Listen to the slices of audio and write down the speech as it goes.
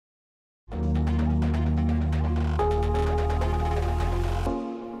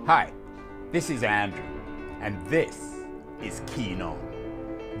Hi, this is Andrew, and this is Keen On,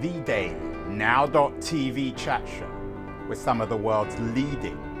 the daily now.tv chat show with some of the world's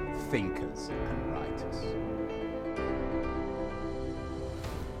leading thinkers and writers.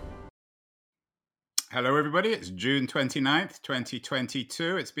 Hello everybody, it's June 29th,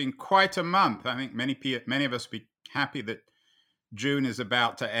 2022. It's been quite a month. I think many of us will be happy that June is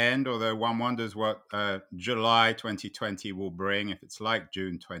about to end, although one wonders what July 2020 will bring. If it's like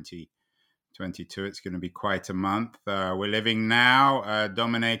June 2022, it's going to be quite a month. We're living now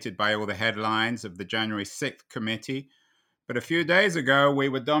dominated by all the headlines of the January 6th committee. But a few days ago, we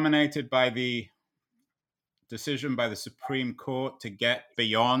were dominated by the decision by the Supreme Court to get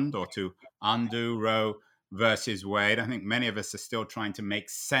beyond or to undo Roe versus Wade. I think many of us are still trying to make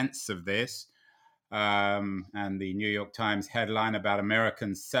sense of this. And the New York Times headline about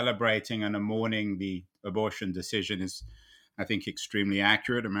Americans celebrating and mourning the abortion decision is, I think, extremely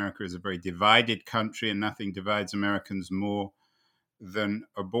accurate. America is a very divided country, and nothing divides Americans more than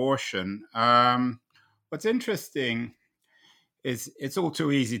abortion. What's interesting is it's all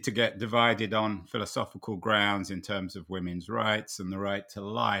too easy to get divided on philosophical grounds in terms of women's rights and the right to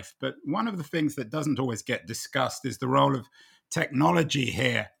life. But one of the things that doesn't always get discussed is the role of technology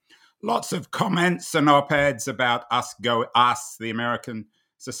here. Lots of comments and op-eds about us, the American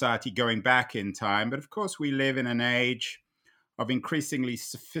society, going back in time. But of course, we live in an age of increasingly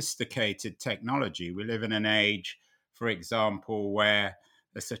sophisticated technology. We live in an age, for example, where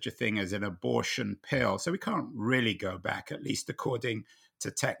there's such a thing as an abortion pill. So we can't really go back, at least according to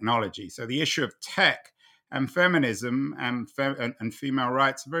technology. So the issue of tech and feminism and female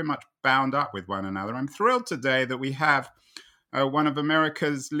rights are very much bound up with one another. I'm thrilled today that we have one of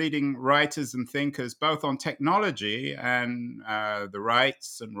America's leading writers and thinkers, both on technology and the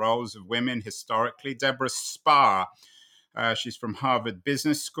rights and roles of women historically, Deborah Spar. She's from Harvard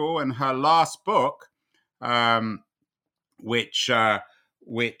Business School, and her last book, which I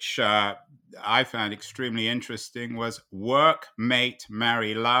found extremely interesting, was Work, Mate,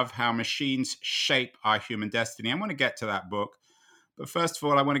 Marry, Love: How Machines Shape Our Human Destiny. I want to get to that book. But first of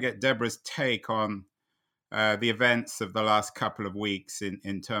all, I want to get Deborah's take on the events of the last couple of weeks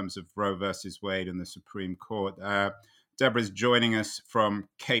in terms of Roe versus Wade and the Supreme Court. Deborah's joining us from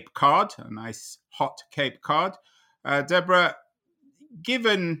Cape Cod, a nice hot Cape Cod. Deborah,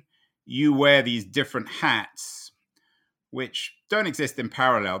 given you wear these different hats, which don't exist in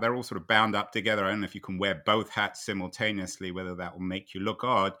parallel, they're all sort of bound up together. I don't know if you can wear both hats simultaneously, whether that will make you look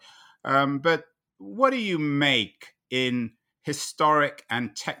odd. But what do you make in historic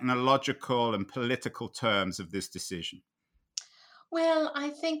and technological and political terms of this decision? Well, I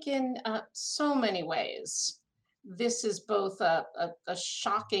think in so many ways, this is both a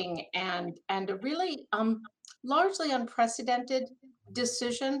shocking and a really largely unprecedented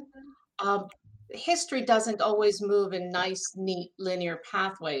decision. History doesn't always move in nice, neat, linear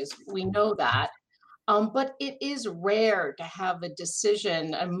pathways. We know that. But it is rare to have a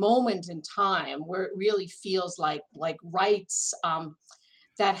decision, a moment in time where it really feels like rights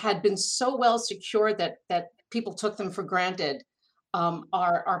that had been so well secured that people took them for granted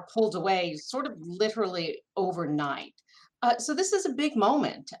are pulled away sort of literally overnight. So this is a big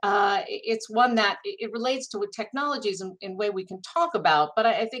moment. It's one that it relates to with technologies in way we can talk about, but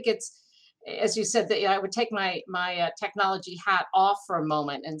I think it's, as you said, that I would take my technology hat off for a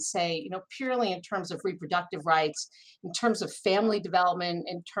moment and say, purely in terms of reproductive rights, in terms of family development,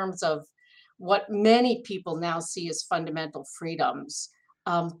 in terms of what many people now see as fundamental freedoms,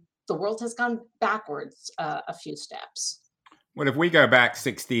 the world has gone backwards a few steps. Well, if we go back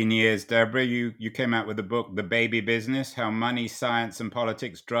 16 years, Deborah, you came out with the book, The Baby Business: How Money, Science and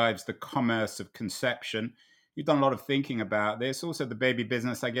Politics Drives the Commerce of Conception. You've done a lot of thinking about this. Also, the baby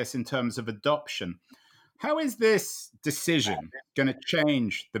business, I guess, in terms of adoption. How is this decision going to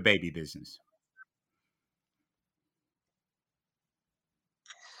change the baby business?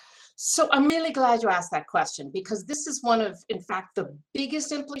 So I'm really glad you asked that question, because this is one of, in fact, the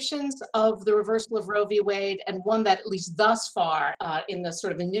biggest implications of the reversal of Roe v. Wade, and one that, at least thus far, in the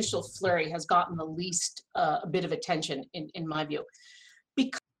sort of initial flurry, has gotten the least a bit of attention, in my view.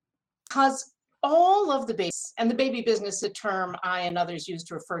 Because all of the babies, and the baby business, a term I and others use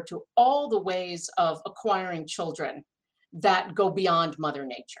to refer to all the ways of acquiring children that go beyond Mother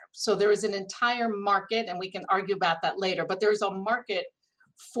Nature. So there is an entire market, and we can argue about that later, but there's a market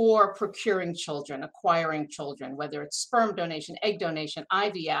for procuring children, acquiring children, whether it's sperm donation, egg donation,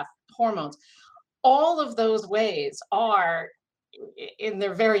 IVF, hormones. All of those ways are, in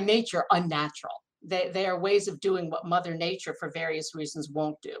their very nature, unnatural. They are ways of doing what Mother Nature, for various reasons,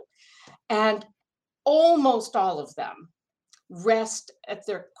 won't do. And almost all of them rest at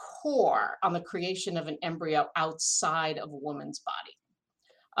their core on the creation of an embryo outside of a woman's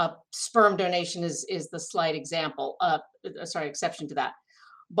body. Sperm donation is the slight example, sorry, exception to that.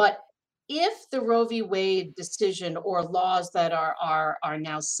 But if the Roe v. Wade decision or laws that are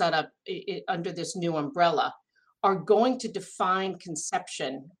now set up under this new umbrella are going to define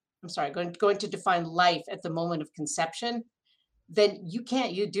conception, I'm sorry, going to define life at the moment of conception, then you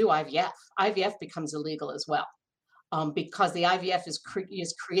do IVF. IVF becomes illegal as well, because the IVF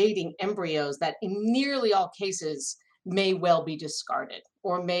is creating embryos that in nearly all cases may well be discarded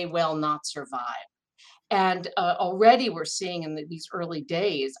or may well not survive. And already we're seeing in these early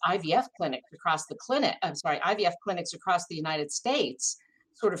days, IVF clinics across the United States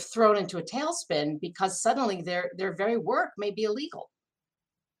sort of thrown into a tailspin because suddenly their very work may be illegal.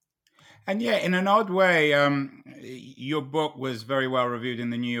 And yeah, in an odd way, your book was very well reviewed in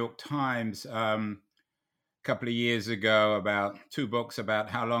the New York Times a couple of years ago, about 2 books about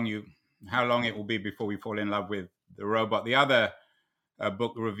how long it will be before we fall in love with the robot. The other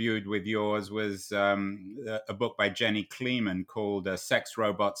book reviewed with yours was a book by Jenny Kleeman called Sex,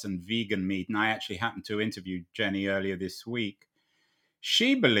 Robots, and Vegan Meat. And I actually happened to interview Jenny earlier this week.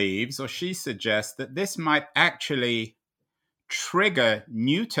 She believes, or she suggests, that this might actually trigger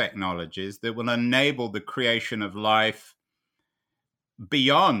new technologies that will enable the creation of life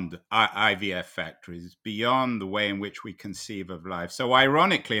beyond IVF factories, beyond the way in which we conceive of life. So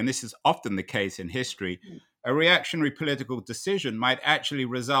ironically, and this is often the case in history, a reactionary political decision might actually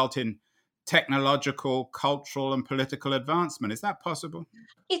result in technological, cultural, and political advancement. Is that possible?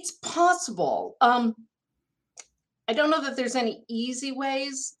 It's possible. I don't know that there's any easy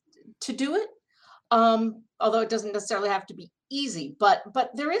ways to do it, although it doesn't necessarily have to be easy. But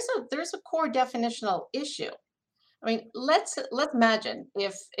there's a core definitional issue. I mean, let's imagine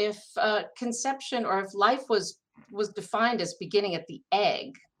if conception or if life was defined as beginning at the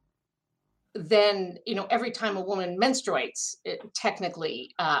egg, then every time a woman menstruates,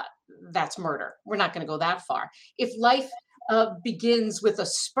 technically that's murder. We're not going to go that far. If life begins with a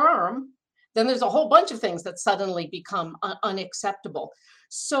sperm, then there's a whole bunch of things that suddenly become unacceptable.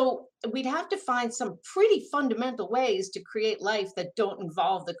 So we'd have to find some pretty fundamental ways to create life that don't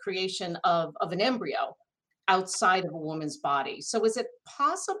involve the creation of an embryo outside of a woman's body. So is it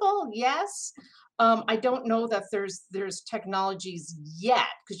possible? Yes. I don't know that there's technologies yet,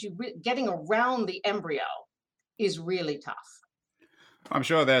 because getting around the embryo is really tough. I'm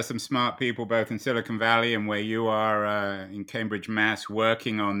sure there's some smart people both in Silicon Valley and where you are in Cambridge, Mass,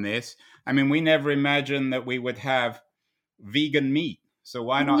 working on this. I mean, we never imagined that we would have vegan meat. So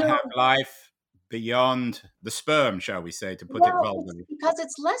why not have life beyond the sperm, shall we say, to put it vulgarly? Because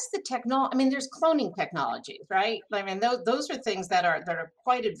it's less the technology. I mean, there's cloning technologies, right? I mean, those are things that are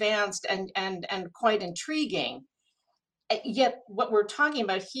quite advanced and quite intriguing. Yet what we're talking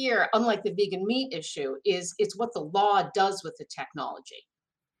about here, unlike the vegan meat issue, is it's what the law does with the technology,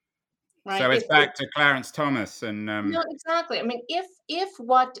 right? So it's back to Clarence Thomas and no, exactly. I mean, if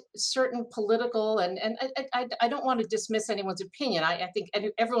what certain political and I don't want to dismiss anyone's opinion. I think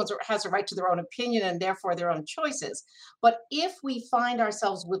everyone has a right to their own opinion and therefore their own choices. But if we find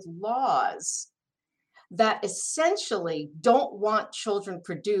ourselves with laws that essentially don't want children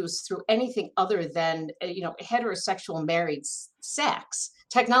produced through anything other than heterosexual married sex,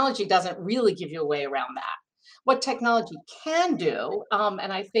 technology doesn't really give you a way around that. What technology can do,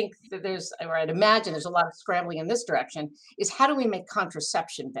 and I think that I'd imagine there's a lot of scrambling in this direction, is how do we make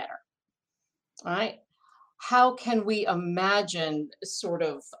contraception better? All right. How can we imagine sort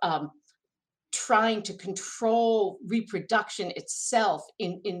of trying to control reproduction itself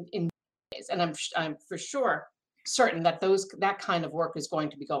in ways? And I'm for sure certain that that kind of work is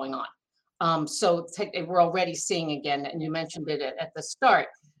going to be going on. So we're already seeing again, and you mentioned it at the start,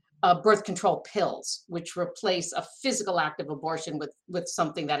 birth control pills, which replace a physical act of abortion with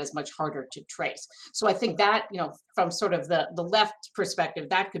something that is much harder to trace. So I think that, from sort of the left perspective,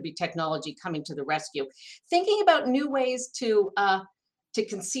 that could be technology coming to the rescue. Thinking about new ways to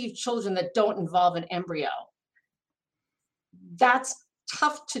conceive children that don't involve an embryo. That's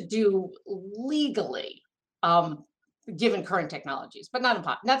tough to do legally, given current technologies, but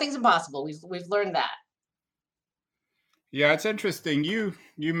nothing's impossible. We've learned that. Yeah, it's interesting. You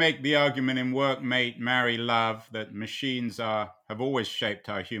make the argument in Work, Mate, Marry, Love that machines have always shaped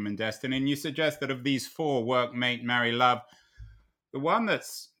our human destiny. And you suggest that of these 4, Work, Mate, Marry, Love, the one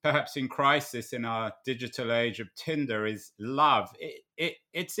that's perhaps in crisis in our digital age of Tinder is love.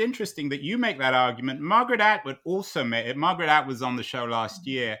 It's interesting that you make that argument. Margaret Atwood also made it. Margaret Atwood was on the show last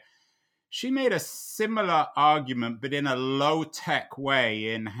year. She made a similar argument, but in a low-tech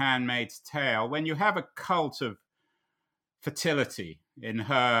way in Handmaid's Tale. When you have a cult of fertility in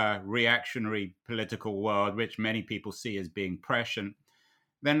her reactionary political world, which many people see as being prescient,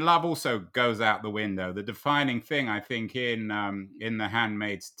 then love also goes out the window. The defining thing, I think, in The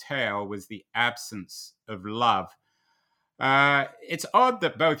Handmaid's Tale was the absence of love. It's odd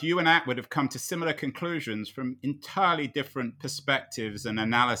that both you and Atwood have come to similar conclusions from entirely different perspectives and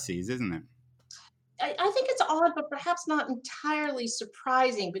analyses, isn't it? I think it's odd, but perhaps not entirely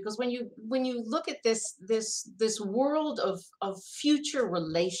surprising, because when you look at this world of future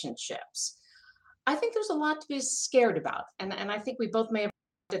relationships, I think there's a lot to be scared about, and I think we both may have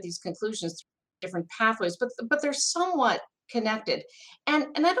at these conclusions through different pathways, but they're somewhat connected. And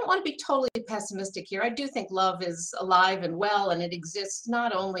I don't want to be totally pessimistic here. I do think love is alive and well, and it exists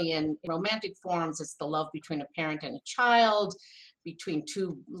not only in romantic forms. It's the love between a parent and a child, between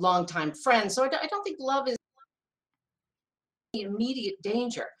two longtime friends. So I don't think love is immediate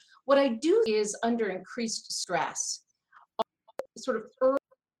danger. What I do is under increased stress, sort of early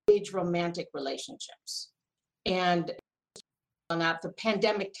age romantic relationships. And on that, the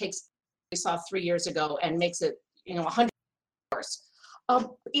pandemic takes, we saw 3 years ago, and makes it, 100 worse.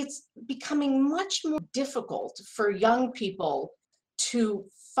 It's becoming much more difficult for young people to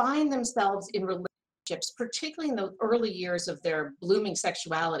find themselves in relationships, particularly in the early years of their blooming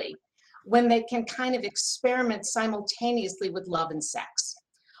sexuality, when they can kind of experiment simultaneously with love and sex.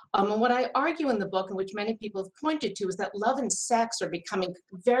 And what I argue in the book, and which many people have pointed to, is that love and sex are becoming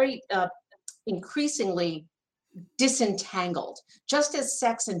very increasingly disentangled, just as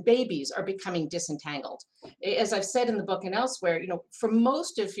sex and babies are becoming disentangled. As I've said in the book and elsewhere, for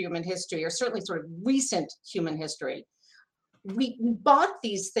most of human history, or certainly sort of recent human history, we bought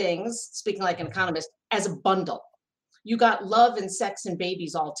these things, speaking like an economist, as a bundle. You got love and sex and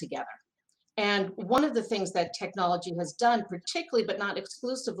babies all together. And one of the things that technology has done, particularly but not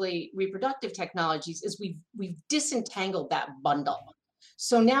exclusively reproductive technologies, is we've disentangled that bundle.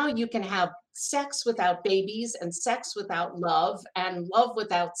 So now you can have sex without babies, and sex without love, and love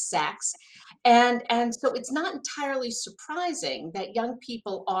without sex. And so it's not entirely surprising that young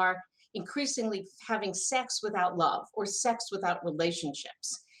people are increasingly having sex without love, or sex without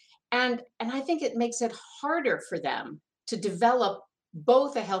relationships. And I think it makes it harder for them to develop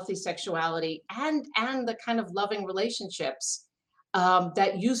both a healthy sexuality and the kind of loving relationships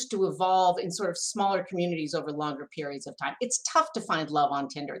that used to evolve in sort of smaller communities over longer periods of time. It's tough to find love on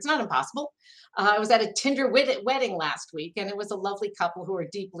Tinder. It's not impossible. I was at a Tinder wedding last week, and it was a lovely couple who are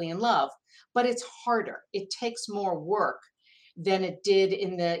deeply in love, but it's harder. It takes more work than it did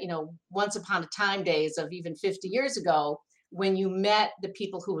in the, once upon a time days of even 50 years ago, when you met the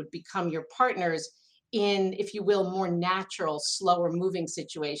people who would become your partners in, if you will, more natural, slower moving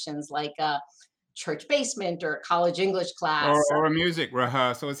situations, like a church basement or a college English class. Or a music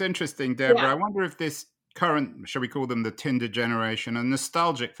rehearsal. It's interesting, Deborah. Yeah. I wonder if this current, shall we call them the Tinder generation, are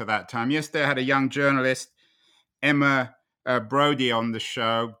nostalgic for that time. Yesterday, I had a young journalist, Emma Brody, on the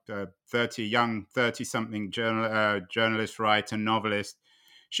show, 30-something journalist, writer, novelist.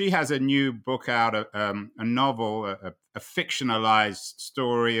 She has a new book out, a novel, a fictionalized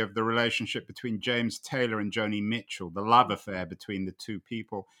story of the relationship between James Taylor and Joni Mitchell, the love affair between the two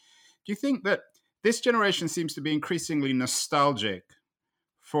people. Do you think that this generation seems to be increasingly nostalgic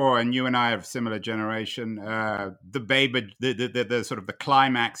for, and you and I are of similar generation, the sort of the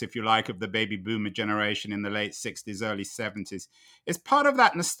climax, if you like, of the baby boomer generation in the late 60s, early 70s? Is part of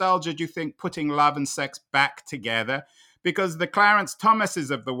that nostalgia, do you think, putting love and sex back together? Because the Clarence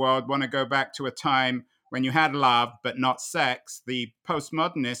Thomases of the world want to go back to a time when you had love but not sex. The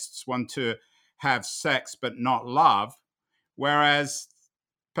postmodernists want to have sex but not love, whereas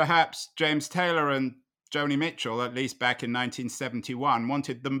perhaps James Taylor and Joni Mitchell, at least back in 1971,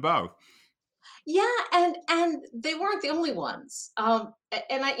 wanted them both. Yeah, and they weren't the only ones. And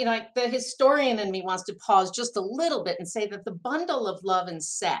the historian in me wants to pause just a little bit and say that the bundle of love and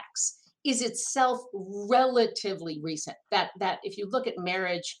sex is itself relatively recent. That if you look at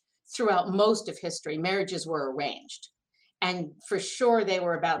marriage throughout most of history, marriages were arranged. And for sure they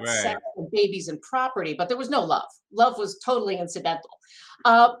were about sex Right. and babies and property, but there was no love. Love was totally incidental.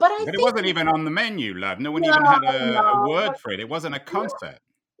 But I But it think wasn't even on the menu, love. No one no, even had a no, word for it. It wasn't a concept.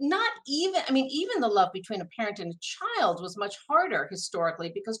 not even, I mean, even the love between a parent and a child was much harder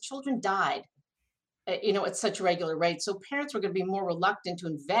historically, because children died, at such a regular rate. So parents were going to be more reluctant to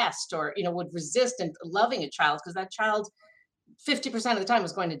invest, or, would resist in loving a child, because that child 50% of the time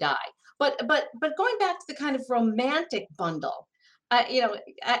was going to die. But going back to the kind of romantic bundle,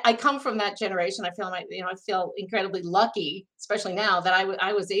 I come from that generation. I feel incredibly lucky, especially now, that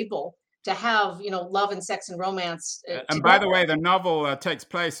I was able to have, love and sex and romance And by together. the way, the novel takes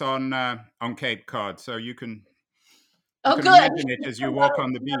place on Cape Cod, so you can I Oh, can good. imagine it as you walk Another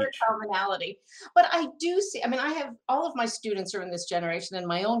on the another beach. commonality. But I do see, I mean, I have all of my students are in this generation, and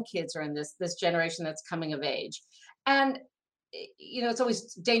my own kids are in this generation that's coming of age. And it's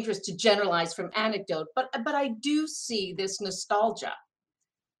always dangerous to generalize from anecdote, but I do see this nostalgia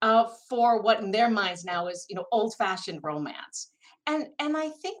for what in their minds now is, old-fashioned romance. And I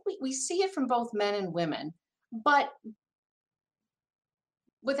think we see it from both men and women, but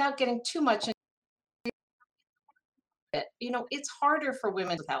without getting too much it. It's harder for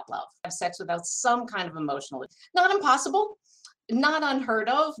women without love, have sex without some kind of emotional, not impossible, not unheard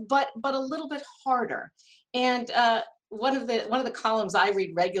of, but a little bit harder. And one of the columns I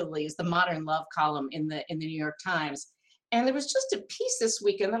read regularly is the Modern Love column in the New York Times. And there was just a piece this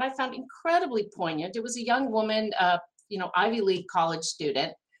weekend that I found incredibly poignant. It was a young woman, Ivy League college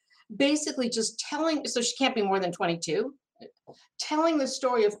student, basically just telling, so she can't be more than 22, telling the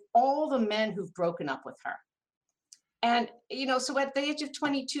story of all the men who've broken up with her. And, so at the age of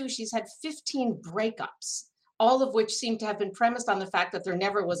 22, she's had 15 breakups, all of which seem to have been premised on the fact that there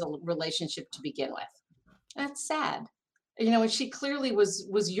never was a relationship to begin with. That's sad. And she clearly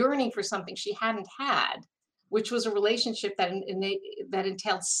was yearning for something she hadn't had, which was a relationship that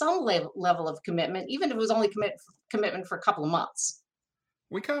entailed some level of commitment, even if it was only commitment for a couple of months.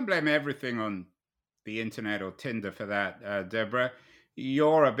 We can't blame everything on the internet or Tinder for that, Deborah.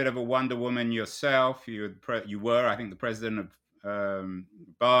 You're a bit of a Wonder Woman yourself. You were, I think, the president of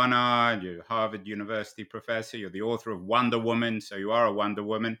Barnard. You're a Harvard University professor. You're the author of Wonder Woman, so you are a Wonder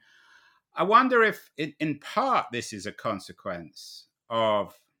Woman. I wonder if, in part, this is a consequence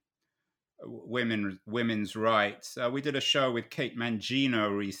of women's rights. We did a show with Kate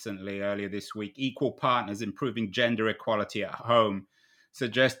Mangino recently, earlier this week, Equal Partners Improving Gender Equality at Home,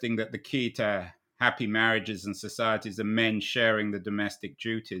 suggesting that the key to happy marriages and societies are men sharing the domestic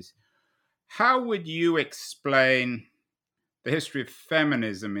duties. How would you explain the history of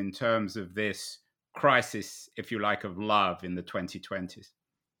feminism in terms of this crisis, if you like, of love in the 2020s?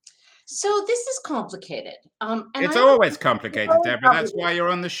 So this is complicated. And It's I don't always it's complicated, always Deborah. That's complicated. why you're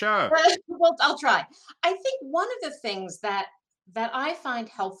on the show. Well, I'll try. I think one of the things that I find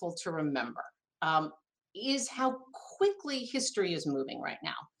helpful to remember um, is how quickly history is moving right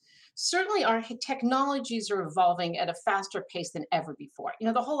now. Certainly, our technologies are evolving at a faster pace than ever before.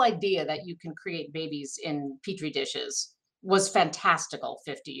 The whole idea that you can create babies in petri dishes was fantastical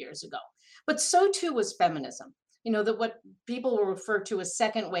 50 years ago. But so too was feminism. That what people will refer to as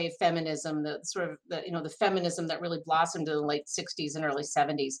second wave feminism, the sort of the feminism that really blossomed in the late 60s and early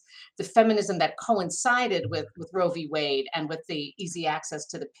 70s, the feminism that coincided with Roe v. Wade and with the easy access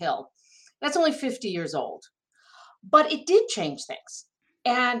to the pill. That's only 50 years old, but it did change things.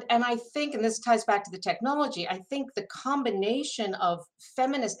 And I think, and this ties back to the technology, I think the combination of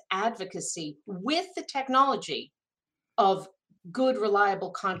feminist advocacy with the technology of good,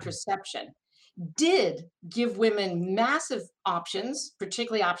 reliable contraception did give women massive options,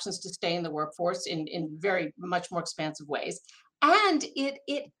 particularly options to stay in the workforce in very much more expansive ways. And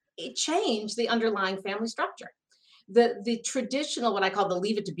it changed the underlying family structure. The traditional, what I call the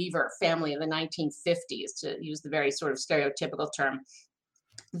Leave It to Beaver family of the 1950s, to use the very sort of stereotypical term,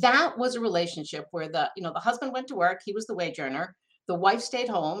 that was a relationship where the husband went to work, he was the wage earner, the wife stayed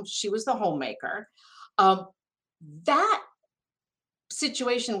home, she was the homemaker. Um, that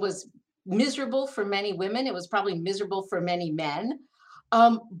situation was miserable for many women. It was probably miserable for many men,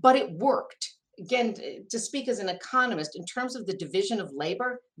 but it worked. Again, to speak as an economist, in terms of the division of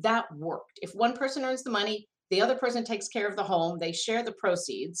labor, that worked. If one person earns the money, the other person takes care of the home, they share the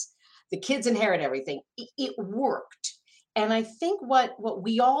proceeds, the kids inherit everything. It worked. And I think what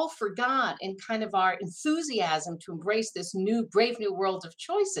we all forgot in kind of our enthusiasm to embrace this new, brave new world of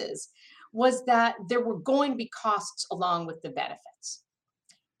choices was that there were going to be costs along with the benefits.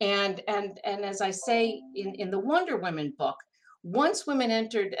 And as I say in the Wonder Women book, once women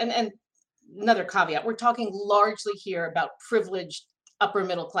entered, and another caveat, we're talking largely here about privileged upper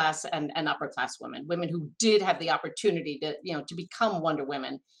middle class and upper class women who did have the opportunity to become Wonder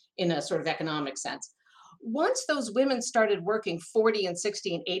Women in a sort of economic sense. Once those women started working 40 and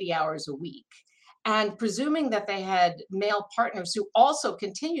 60 and 80 hours a week, and presuming that they had male partners who also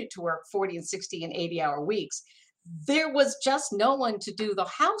continued to work 40 and 60 and 80-hour weeks, there was just no one to do the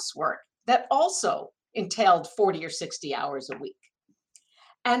housework that also entailed 40 or 60 hours a week.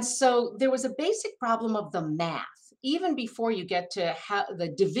 And so there was a basic problem of the math, even before you get to the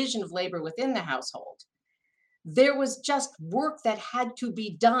division of labor within the household. There was just work that had to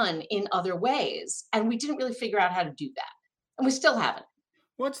be done in other ways. And we didn't really figure out how to do that. And we still haven't.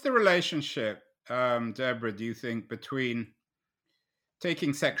 What's the relationship, Deborah, do you think, between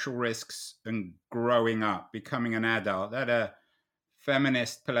taking sexual risks and growing up, becoming an adult. I had a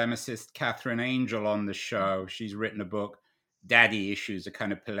feminist polemicist, Catherine Angel, on the show. She's written a book, Daddy Issues, a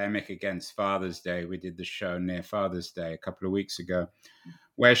kind of polemic against Father's Day. We did the show near Father's Day a couple of weeks ago,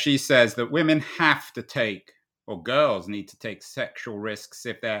 where she says that women have to take, or girls need to take sexual risks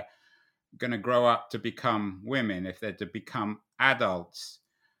if they're going to grow up to become women, if they're to become adults.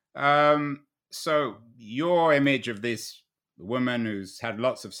 So your image of this woman who's had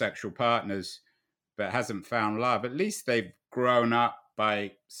lots of sexual partners but hasn't found love, at least they've grown up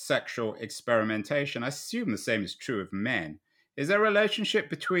by sexual experimentation. I assume the same is true of men. Is there a relationship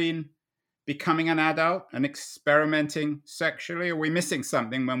between becoming an adult and experimenting sexually? Are we missing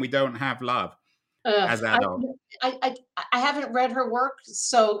something when we don't have love Ugh, as adults? I haven't read her work,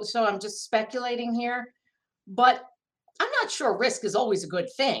 so I'm just speculating here. But I'm not sure risk is always a good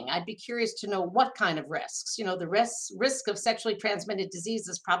thing. I'd be curious to know what kind of risks. You know, the risk of sexually transmitted disease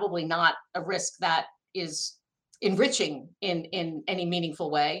is probably not a risk that is enriching in any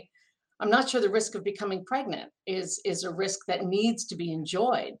meaningful way. I'm not sure the risk of becoming pregnant is a risk that needs to be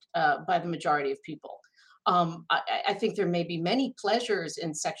enjoyed by the majority of people. I think there may be many pleasures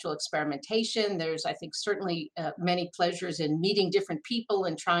in sexual experimentation. There's, I think, certainly many pleasures in meeting different people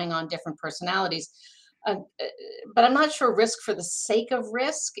and trying on different personalities. Uh, uh, but I'm not sure risk for the sake of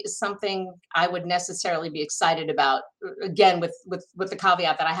risk is something I would necessarily be excited about. Again, with the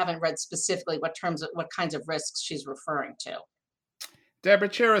caveat that I haven't read specifically what kinds of risks she's referring to. Deborah,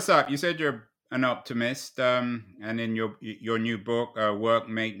 cheer us up. You said you're an optimist, and in your new book, Work,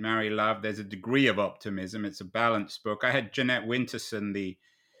 Mate, Marry, Love, there's a degree of optimism. It's a balanced book. I had Jeanette Winterson, the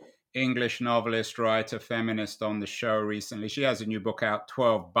English novelist, writer, feminist, on the show recently. She has a new book out,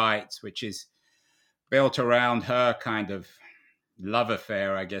 12 Bites, which is built around her kind of love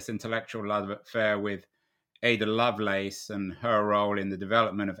affair, I guess, intellectual love affair with Ada Lovelace and her role in the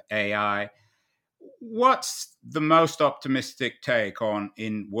development of AI. What's the most optimistic take on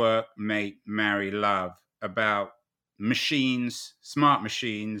in Work, Mate, Marry, Love about machines, smart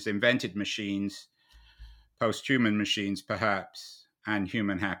machines, invented machines, post-human machines perhaps, and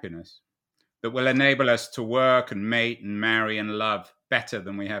human happiness that will enable us to work and mate and marry and love better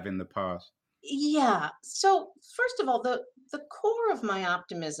than we have in the past? Yeah. So first of all, the core of my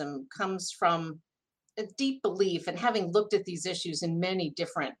optimism comes from a deep belief, and having looked at these issues in many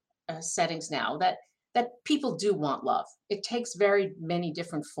different settings now, that people do want love. It takes very many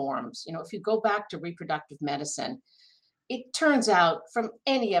different forms. You know, if you go back to reproductive medicine, it turns out from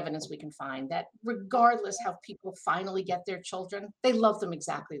any evidence we can find that regardless how people finally get their children, they love them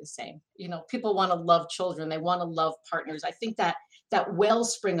exactly the same. You know, people want to love children, they want to love partners. I think that that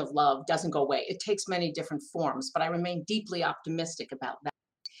wellspring of love doesn't go away. It takes many different forms, but I remain deeply optimistic about that.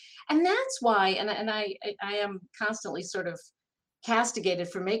 And that's why, and I am constantly sort of castigated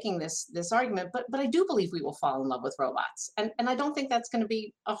for making this argument, but I do believe we will fall in love with robots, and I don't think that's going to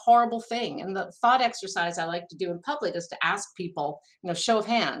be a horrible thing. And the thought exercise I like to do in public is to ask people, you know, show of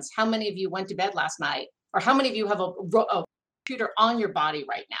hands, how many of you went to bed last night, or how many of you have a computer on your body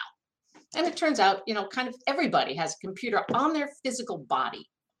right now? And it turns out, you know, kind of everybody has a computer on their physical body.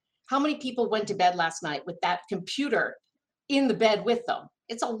 How many people went to bed last night with that computer in the bed with them?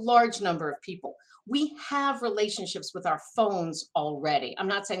 It's a large number of people. We have relationships with our phones already. I'm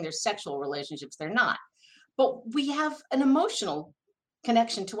not saying they're sexual relationships, they're not. But we have an emotional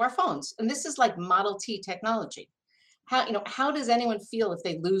connection to our phones. And this is like Model T technology. How does anyone feel if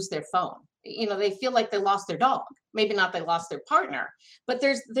they lose their phone? You know, they feel like they lost their dog. Maybe not they lost their partner, but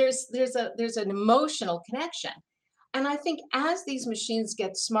there's an emotional connection. And I think as these machines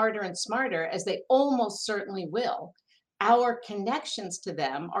get smarter and smarter, as they almost certainly will, our connections to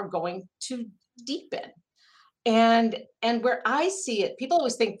them are going to deepen. And where I see it, people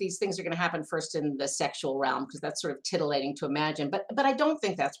always think these things are going to happen first in the sexual realm because that's sort of titillating to imagine, but I don't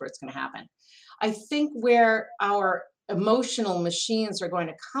think that's where it's going to happen. I think where our emotional machines are going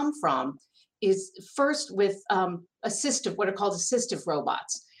to come from is first with what are called assistive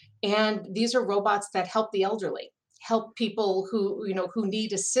robots. And these are robots that help the elderly, help people who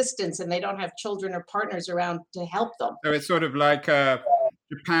need assistance and they don't have children or partners around to help them. So it's sort of like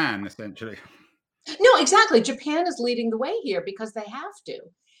Japan, essentially. No, exactly. Japan is leading the way here because they have to.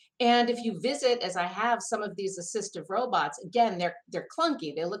 And if you visit, as I have, some of these assistive robots, again, they're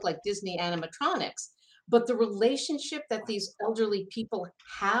clunky. They look like Disney animatronics. But the relationship that these elderly people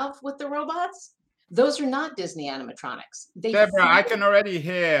have with the robots, those are not Disney animatronics. They Deborah, I feel. can already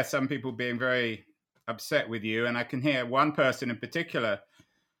hear some people being very upset with you, and I can hear one person in particular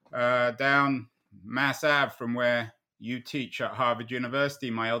down Mass Ave from where you teach at Harvard University,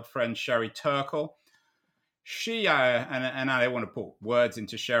 my old friend Sherry Turkle. she and I don't want to put words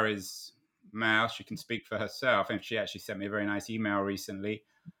into Sherry's mouth. She can speak for herself, and she actually sent me a very nice email recently.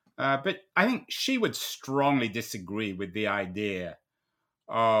 But I think she would strongly disagree with the idea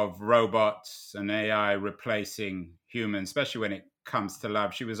of robots and AI replacing humans, especially when it comes to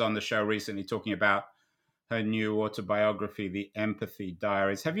love. She was on the show recently talking about her new autobiography, The Empathy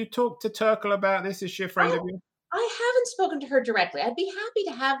Diaries. Have you talked to Turkle about this? Is she a friend I of yours? I haven't spoken to her directly. I'd be happy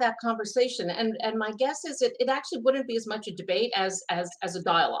to have that conversation, and my guess is it actually wouldn't be as much a debate as a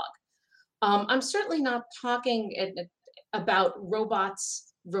dialogue. I'm certainly not talking about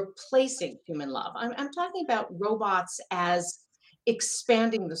robots replacing human love. I'm talking about robots as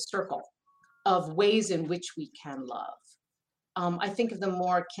expanding the circle of ways in which we can love. I think of them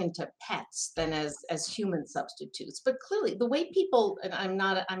more akin to pets than as human substitutes. But clearly, the way people, and I'm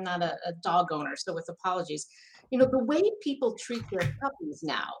not a dog owner, so with apologies, the way people treat their puppies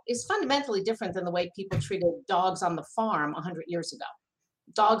now is fundamentally different than the way people treated dogs on the farm 100 years ago.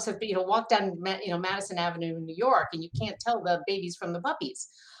 Dogs have been, walk down, Madison Avenue in New York, and you can't tell the babies from the puppies.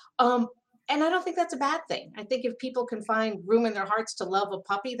 Um, and I don't think that's a bad thing. I think if people can find room in their hearts to love a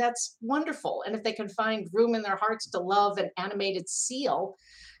puppy, that's wonderful. And if they can find room in their hearts to love an animated seal,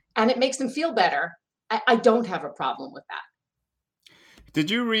 and it makes them feel better, I don't have a problem with that.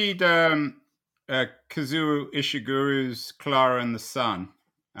 Did you read Kazuo Ishiguro's Clara and the Sun?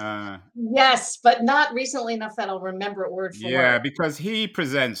 Uh, Yes, but not recently enough that I'll remember it word for word. yeah, because he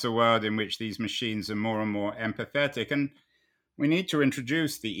presents a world in which these machines are more and more empathetic. And we need to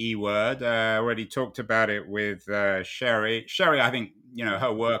introduce the E word. I already talked about it with Sherry. Sherry, I think,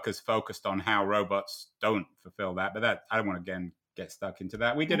 her work has focused on how robots don't fulfill that, but that I don't want to again get stuck into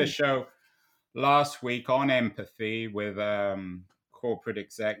that. We did a Mm, show last week on empathy with corporate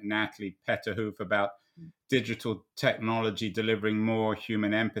exec Natalie Petterhoof about digital technology delivering more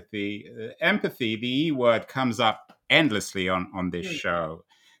human empathy. Empathy, the E word, comes up endlessly on this mm. show.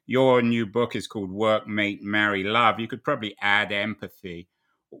 Your new book is called Work, Mate, Marry, Love. You could probably add empathy.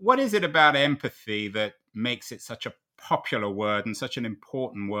 What is it about empathy that makes it such a popular word and such an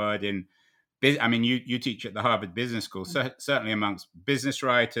important word in I mean, you teach at the Harvard Business School, so certainly amongst business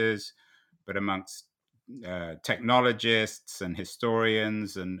writers, but amongst technologists and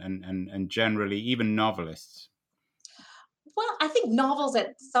historians and generally even novelists. Well, I think novels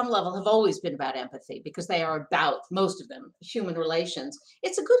at some level have always been about empathy because they are about, most of them, human relations.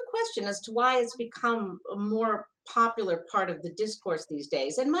 It's a good question as to why it's become a more popular part of the discourse these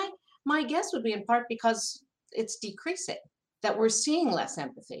days. And my guess would be in part because it's decreasing, that we're seeing less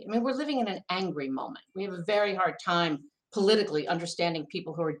empathy. I mean, we're living in an angry moment. We have a very hard time politically understanding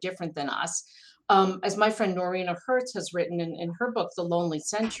people who are different than us. As my friend Norina Hertz has written in her book, The Lonely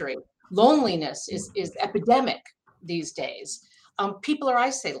Century, loneliness is epidemic these days. People are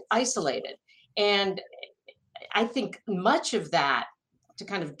isolated. And I think much of that, to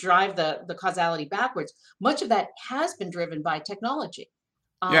kind of drive the causality backwards, much of that has been driven by technology.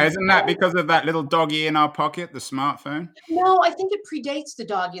 Yeah, Um, isn't that because of that little doggy in our pocket, the smartphone? no, I think it predates the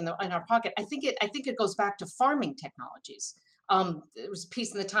dog in our pocket. I think it goes back to farming technologies. There was a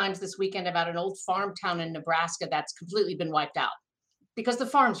piece in the Times this weekend about an old farm town in Nebraska that's completely been wiped out because the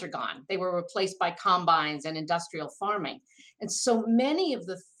farms are gone. They were replaced by combines and industrial farming. And so many of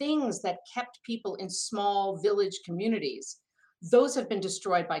the things that kept people in small village communities, those have been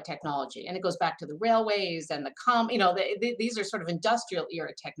destroyed by technology. And it goes back to the railways and these are sort of industrial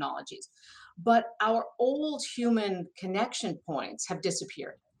era technologies. But our old human connection points have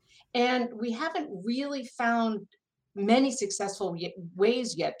disappeared. And we haven't really found many successful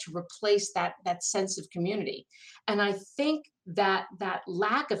ways yet to replace that sense of community. And I think that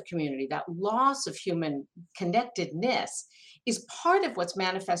lack of community, that loss of human connectedness, is part of what's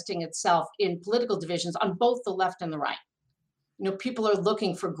manifesting itself in political divisions on both the left and the right. People are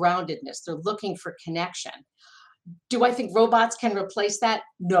looking for groundedness, they're looking for connection. Do I think robots can replace that?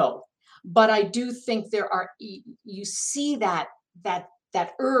 No. But I do think you see that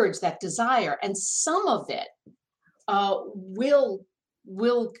urge, that desire, and some of it will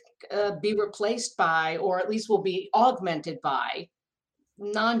be replaced by, or at least will be augmented by,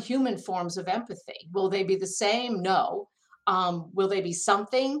 non-human forms of empathy. Will they be the same? No. Will they be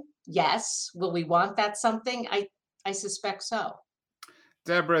something? Yes. Will we want that something? I suspect so.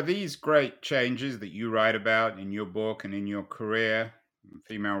 Deborah, these great changes that you write about in your book and in your career,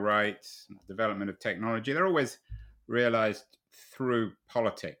 female rights, development of technology, they're always realized through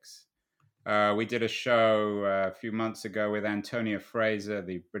politics. We did a show a few months ago with Antonia Fraser,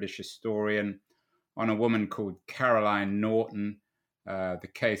 the British historian, on a woman called Caroline Norton, the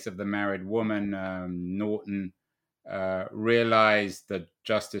case of the married woman. Norton realized that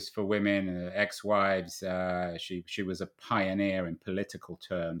justice for women and ex-wives, she was a pioneer in political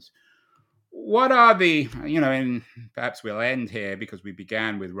terms. What are the, and perhaps we'll end here because we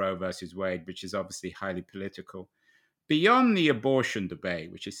began with Roe versus Wade, which is obviously highly political. Beyond the abortion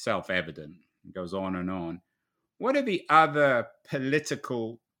debate, which is self-evident, it goes on and on, what are the other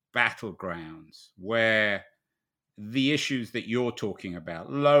political battlegrounds where the issues that you're talking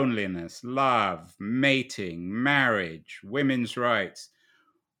about, loneliness, love, mating, marriage, women's rights,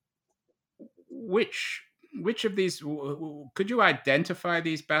 which of these could you identify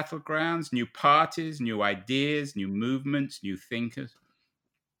these battlegrounds, new parties, new ideas, new movements, new thinkers?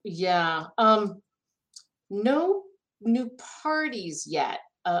 Yeah. No new parties yet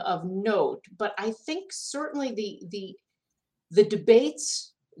of note, but I think certainly the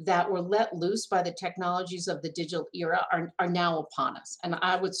debates that were let loose by the technologies of the digital era are now upon us. And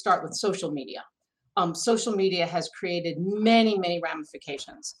I would start with social media. Social media has created many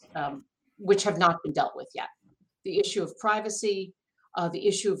ramifications, which have not been dealt with yet. The issue of privacy, the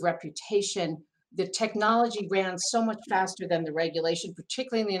issue of reputation. The technology ran so much faster than the regulation,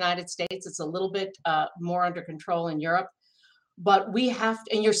 particularly in the United States. It's a little bit more under control in Europe. But we have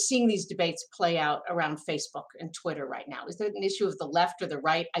to, and you're seeing these debates play out around Facebook and Twitter right now. Is it an issue of the left or the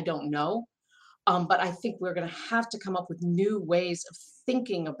right? I don't know. But I think we're going to have to come up with new ways of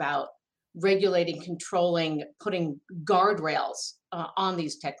thinking about regulating, controlling, putting guardrails on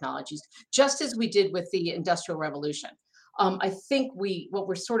these technologies, just as we did with the Industrial Revolution. I think what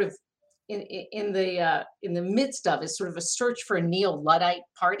we're sort of in the midst of is sort of a search for a neo-Luddite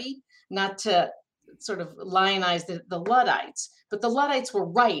party, not to sort of lionize the Luddites, but the Luddites were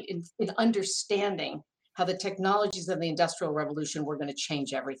right in understanding how the technologies of the Industrial Revolution were going to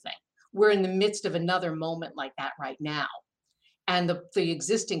change everything. We're in the midst of another moment like that right now, and the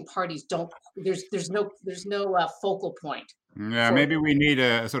existing parties don't. There's no focal point Yeah, for. maybe we need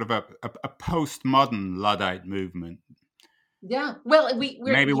a sort of a postmodern Luddite movement. Yeah. Well,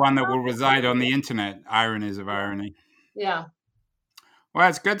 we're Maybe you one that have will to reside say on the that. internet. Ironies of irony. Yeah. Well,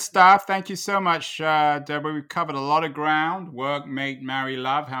 it's good stuff. Thank you so much, Deborah. We've covered a lot of ground. Work, Mate, Marry,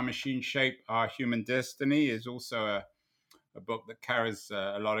 Love, How Machines Shape Our Human Destiny is also a book that carries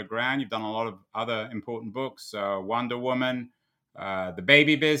a lot of ground. You've done a lot of other important books. Wonder Woman, The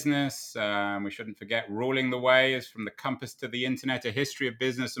Baby Business. We shouldn't forget Ruling the Waves, From the Compass to the Internet, A History of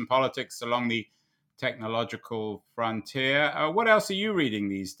Business and Politics Along the Technological Frontier. What else are you reading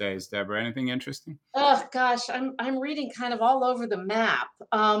these days, Deborah? Anything interesting? Oh gosh, I'm reading kind of all over the map.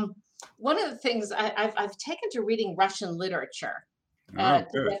 One of the things I've taken to reading Russian literature Oh, to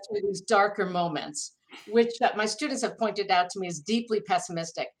good. get through these darker moments, which my students have pointed out to me is deeply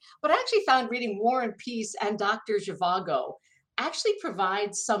pessimistic. But I actually found reading War and Peace and Dr. Zhivago actually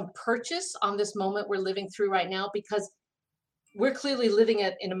provides some purchase on this moment we're living through right now, because we're clearly living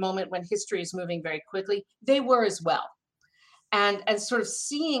in a moment when history is moving very quickly. They were as well. And sort of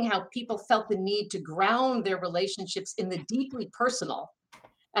seeing how people felt the need to ground their relationships in the deeply personal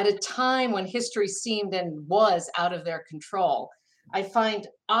at a time when history seemed and was out of their control, I find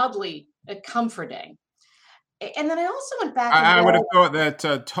oddly comforting. And then I also went back and I would have read thought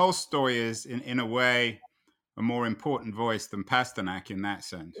that Tolstoy is, in a way, a more important voice than Pasternak in that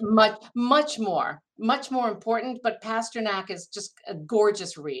sense. much more important, but Pasternak is just a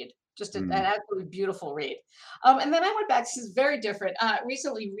gorgeous read, just an Mm. absolutely beautiful read. And then I went back, this is very different.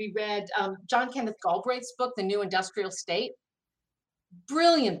 Recently reread John Kenneth Galbraith's book, The New Industrial State.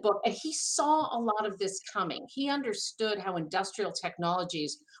 Brilliant book. And he saw a lot of this coming. He understood how industrial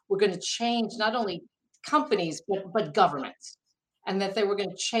technologies were going to change not only companies, but governments. And that they were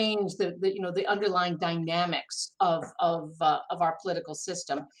going to change the underlying dynamics of our political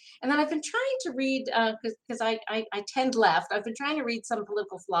system. And then I've been trying to read because I tend left. I've been trying to read some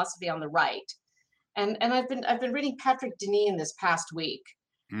political philosophy on the right, and I've been reading Patrick Deneen this past week.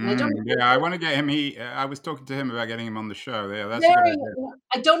 And I don't Yeah, I want to get him. I was talking to him about getting him on the show. Yeah, that's a good very idea.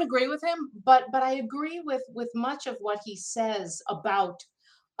 I don't agree with him, but I agree with much of what he says about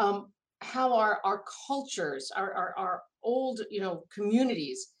how our cultures, our old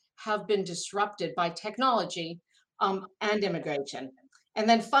communities have been disrupted by technology and immigration. And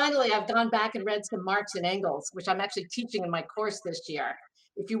then finally, I've gone back and read some Marx and Engels, which I'm actually teaching in my course this year.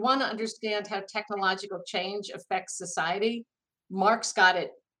 If you want to understand how technological change affects society, Marx got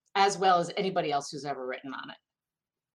it as well as anybody else who's ever written on it.